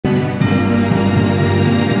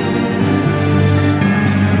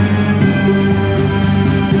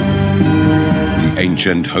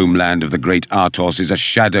ancient homeland of the great Artos is a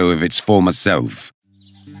shadow of its former self.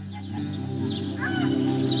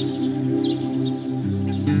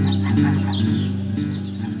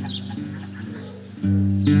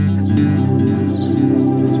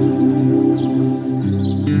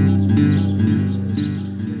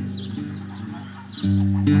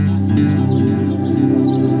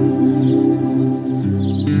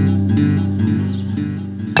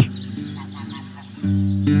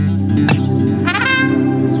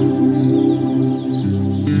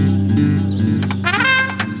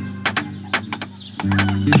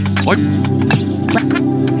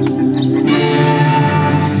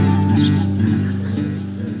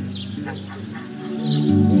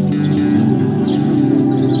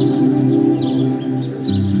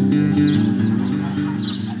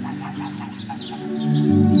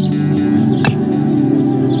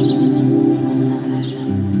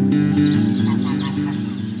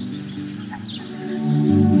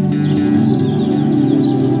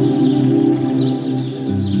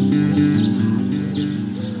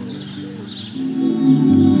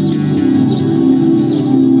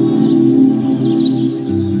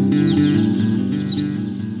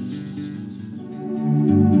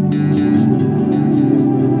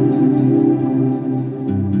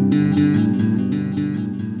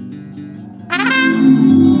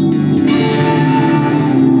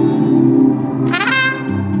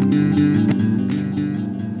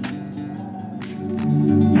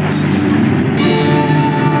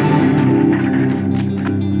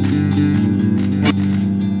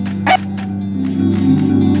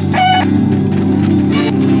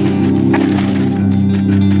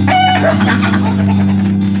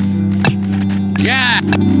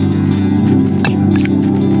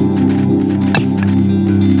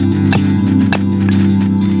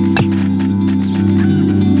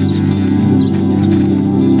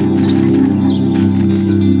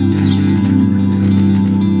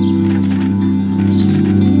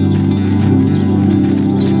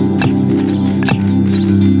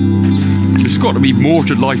 Got to be more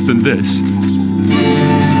to life than this.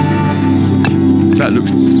 That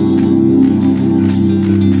looks...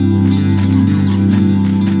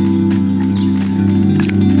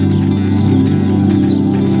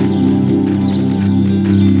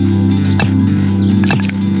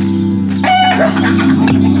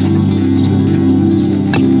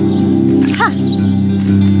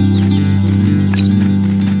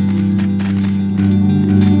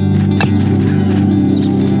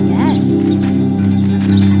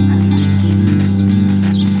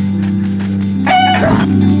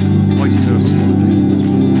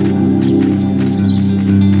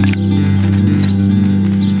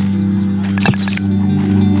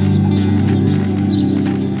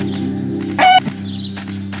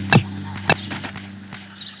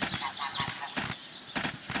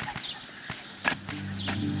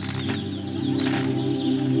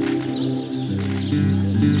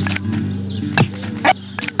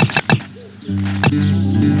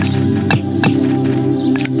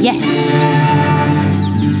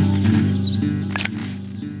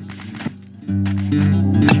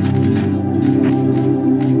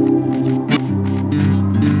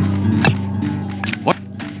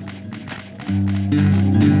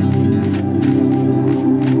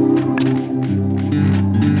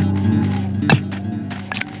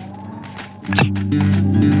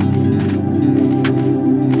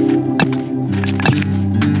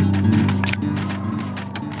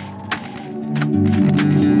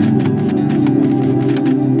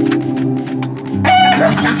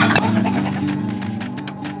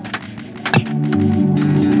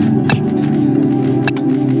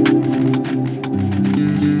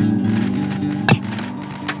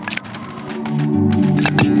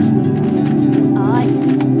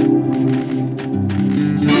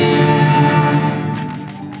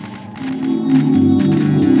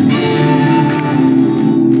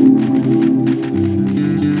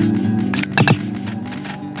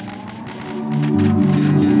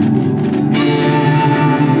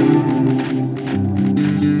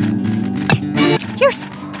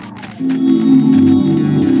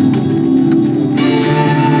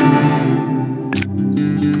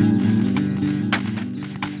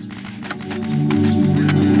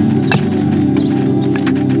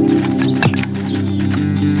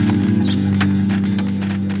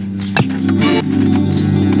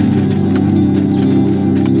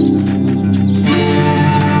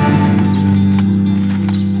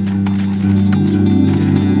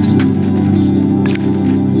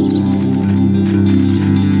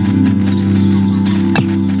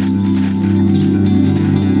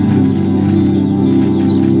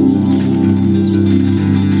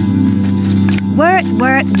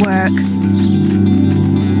 work.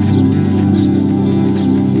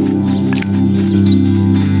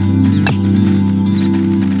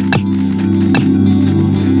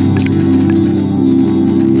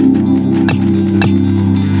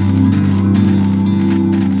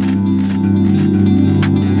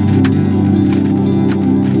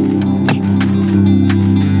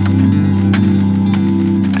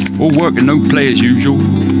 All work and no play as usual.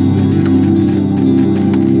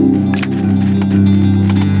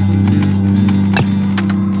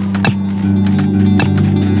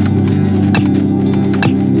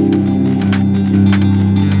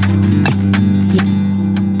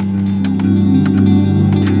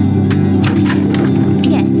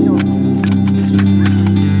 Yes, Lord.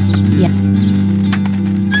 Yeah.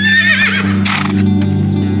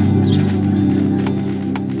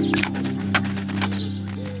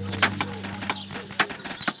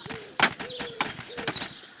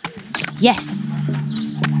 Yes.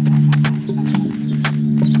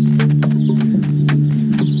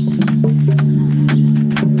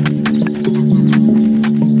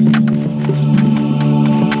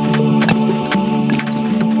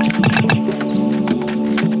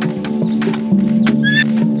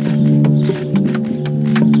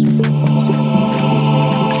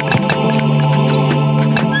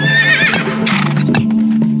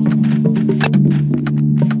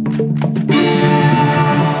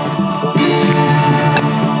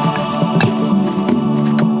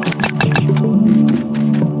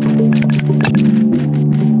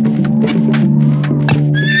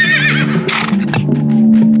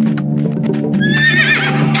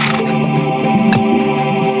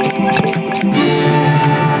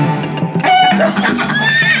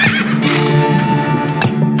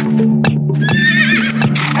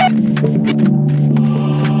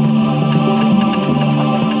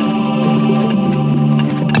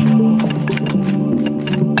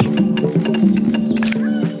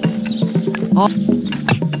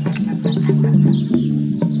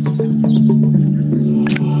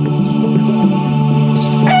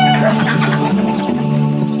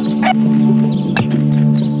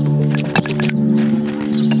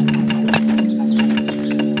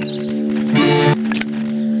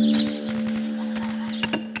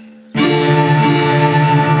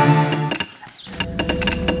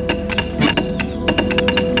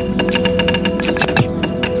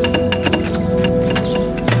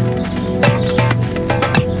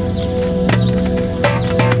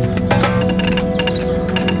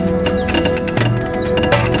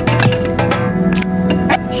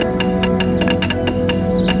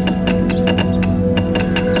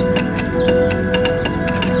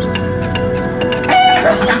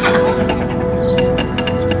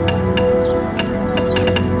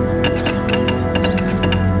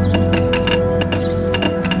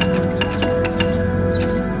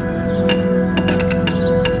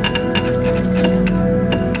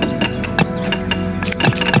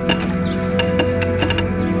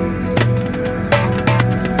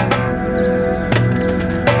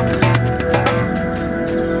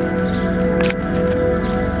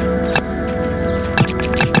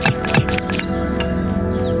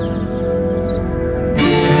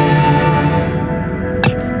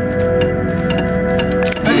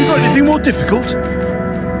 Anything more difficult?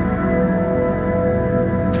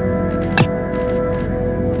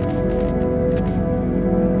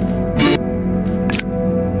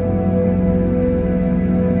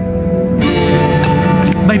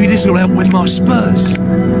 Maybe this will help win my spurs.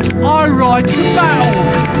 I ride to battle,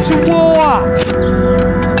 to war,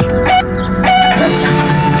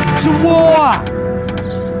 to war.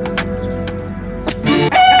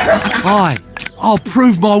 I'll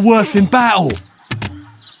prove my worth in battle.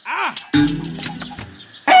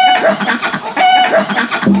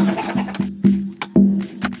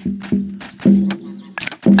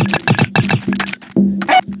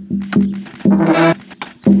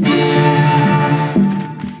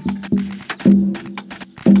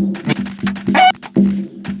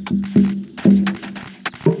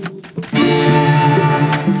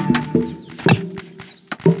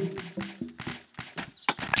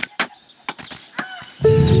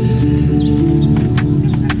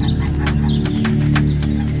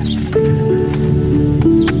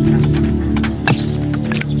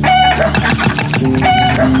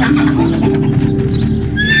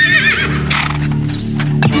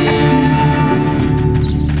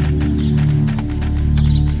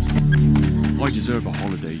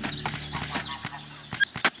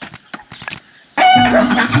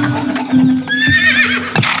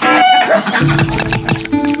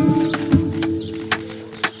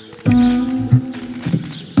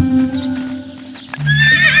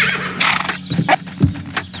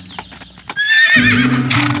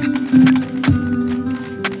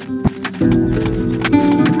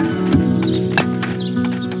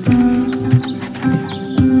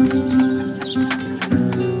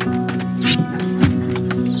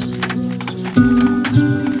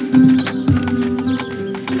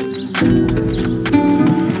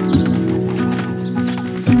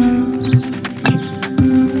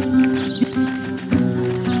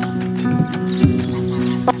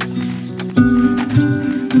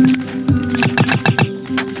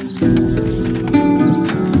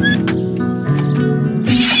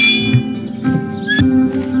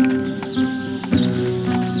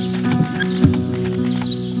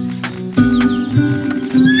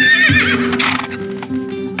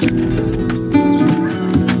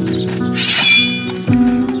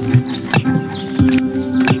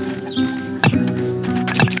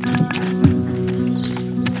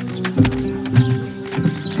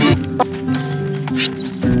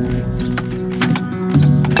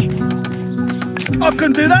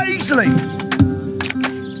 can do that easily.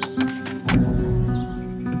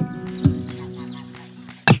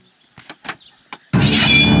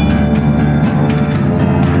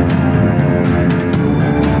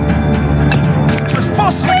 As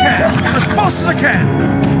fast as I can! As fast as I can!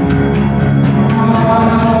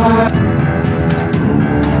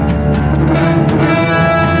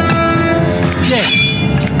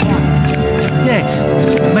 Yes,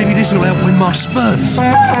 maybe this will help win my spurs.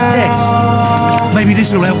 Yes, maybe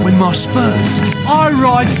this will help win my spurs. I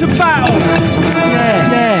ride to battle.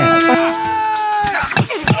 Yeah.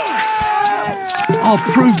 I'll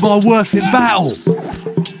prove my worth in battle.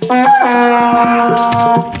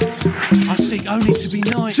 I seek only to be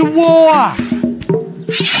knighted. To war!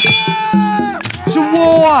 To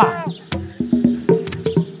war!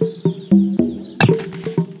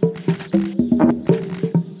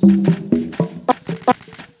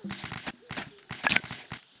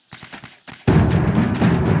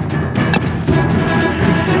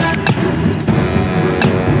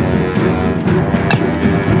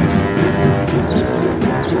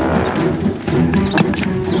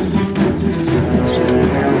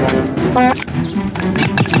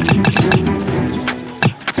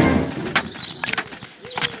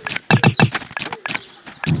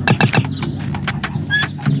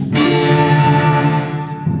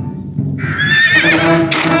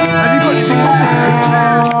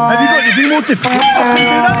 Difficult. I can do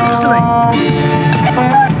that easily.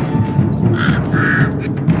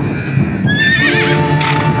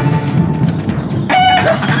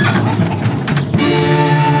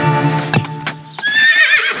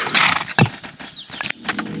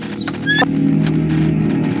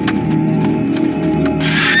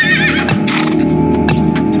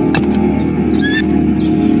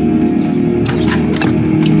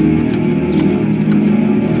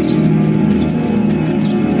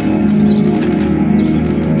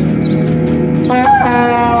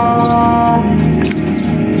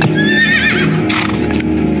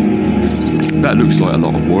 That looks like a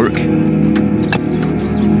lot of work.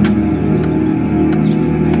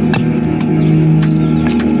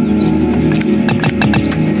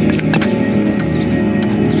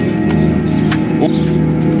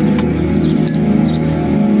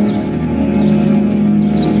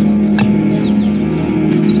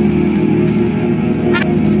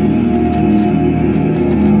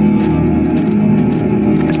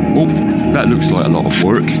 Oh, that looks like a lot of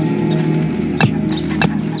work.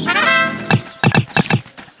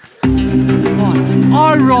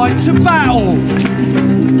 I ride to battle!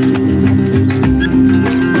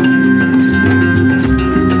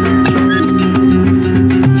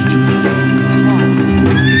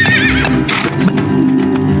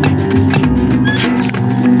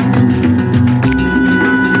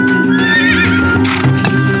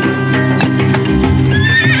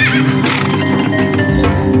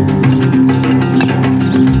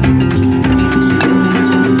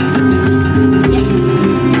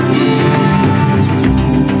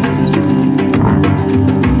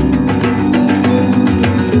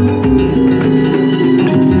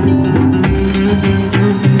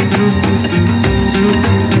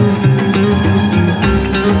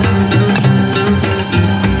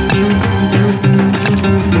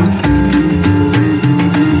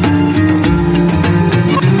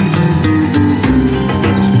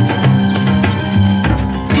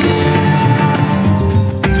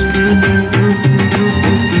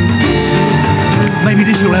 Maybe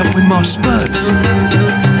this will help win my spurs.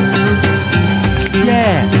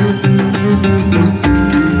 Yeah.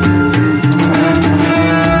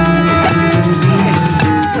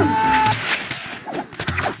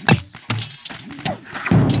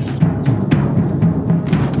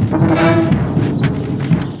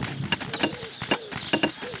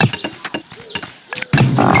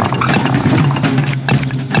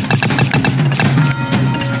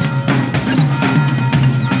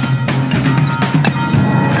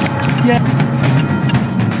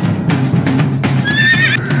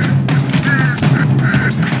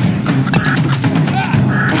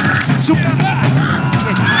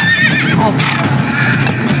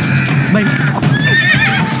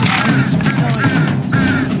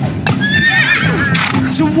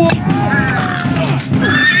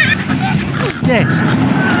 Yes.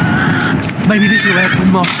 Maybe this will help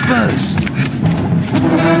with my spurs.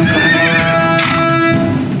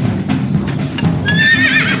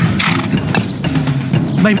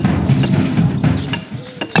 Maybe.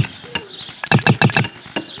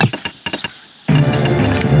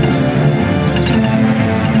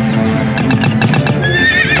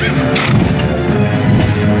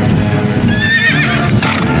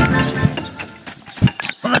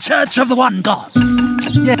 For the Church of the One God.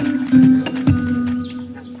 Yeah.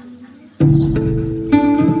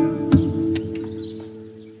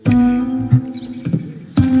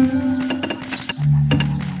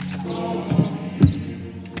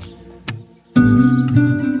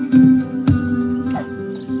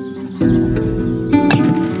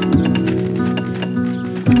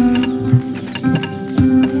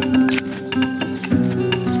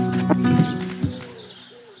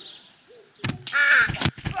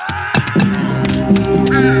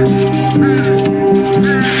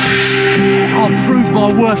 I'll prove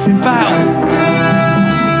my worth in battle.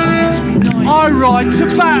 I ride to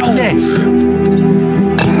battle. Yes.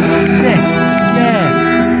 Yes. Yeah.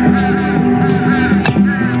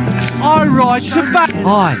 I ride to battle.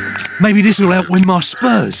 Aye. Maybe this will help win my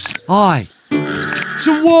spurs. Aye.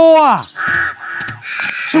 To war.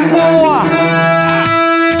 To war.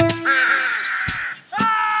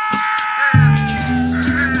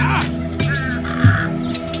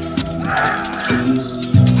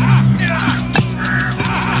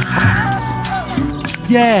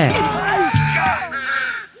 Yeah.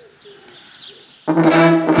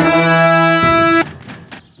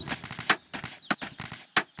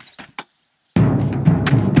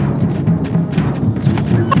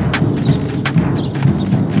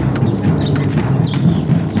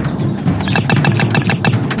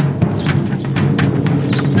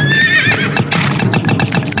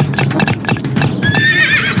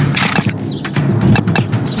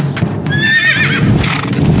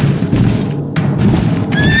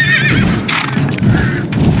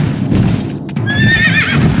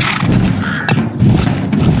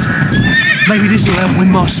 Maybe this will help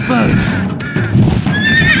win my spurs.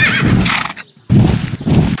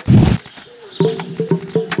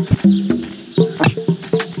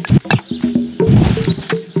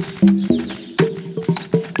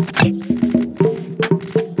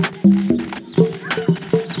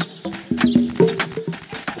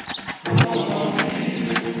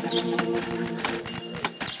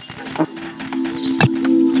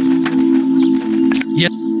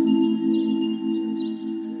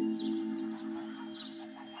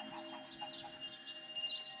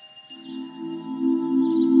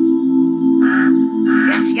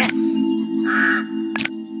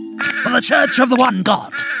 For the Church of the One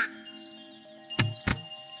God.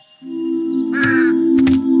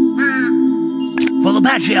 For the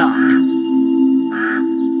Patriarch.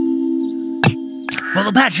 For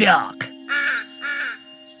the Patriarch.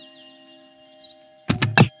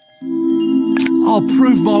 I'll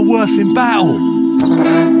prove my worth in battle.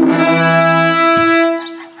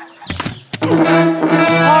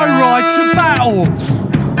 I ride to battle.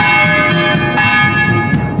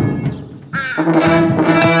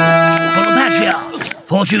 For the Patriarch.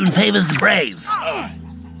 Fortune favours the brave.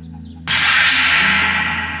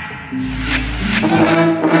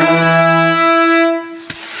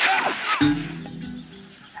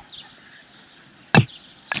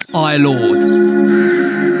 Aye, Lord.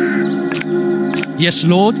 Yes,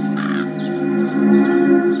 Lord.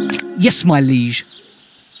 Yes, my liege.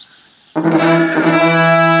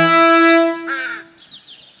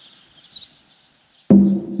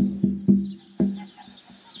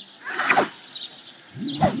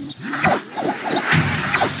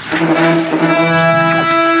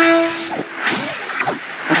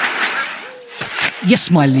 Yes,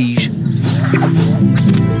 my liege.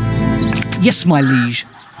 Yes, my liege.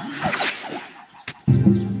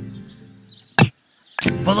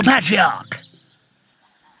 For the Patriarch.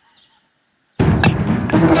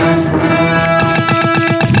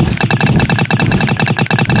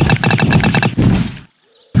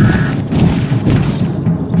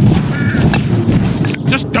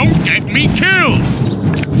 Just don't get me killed!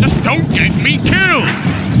 Just don't get me killed!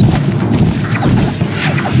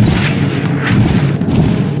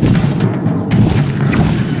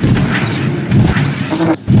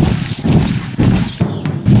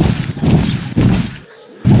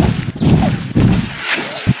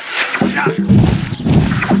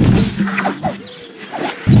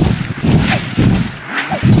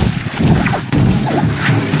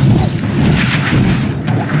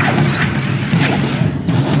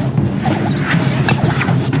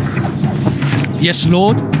 Yes,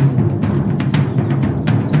 Lord.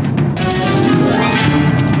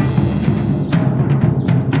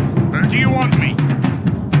 Where do you want me?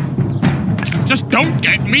 Just don't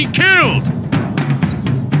get me killed!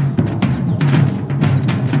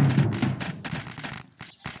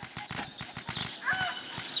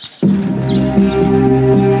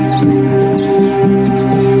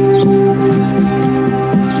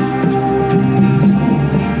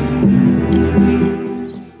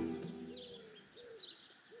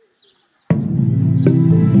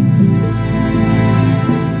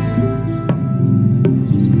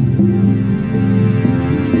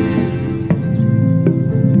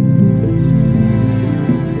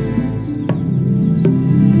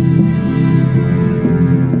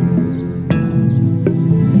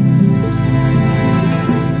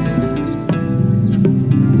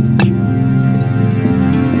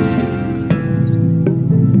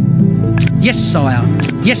 Yes, sire.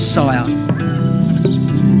 Yes, sire.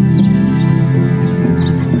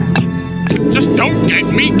 Just don't get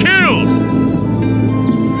me killed!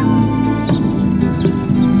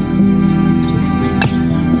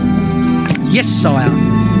 Yes, sire.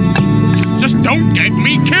 Just don't get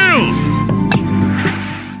me killed!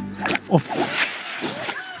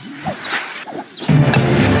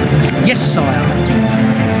 Yes, sire.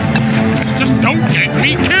 Just don't get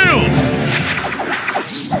me killed!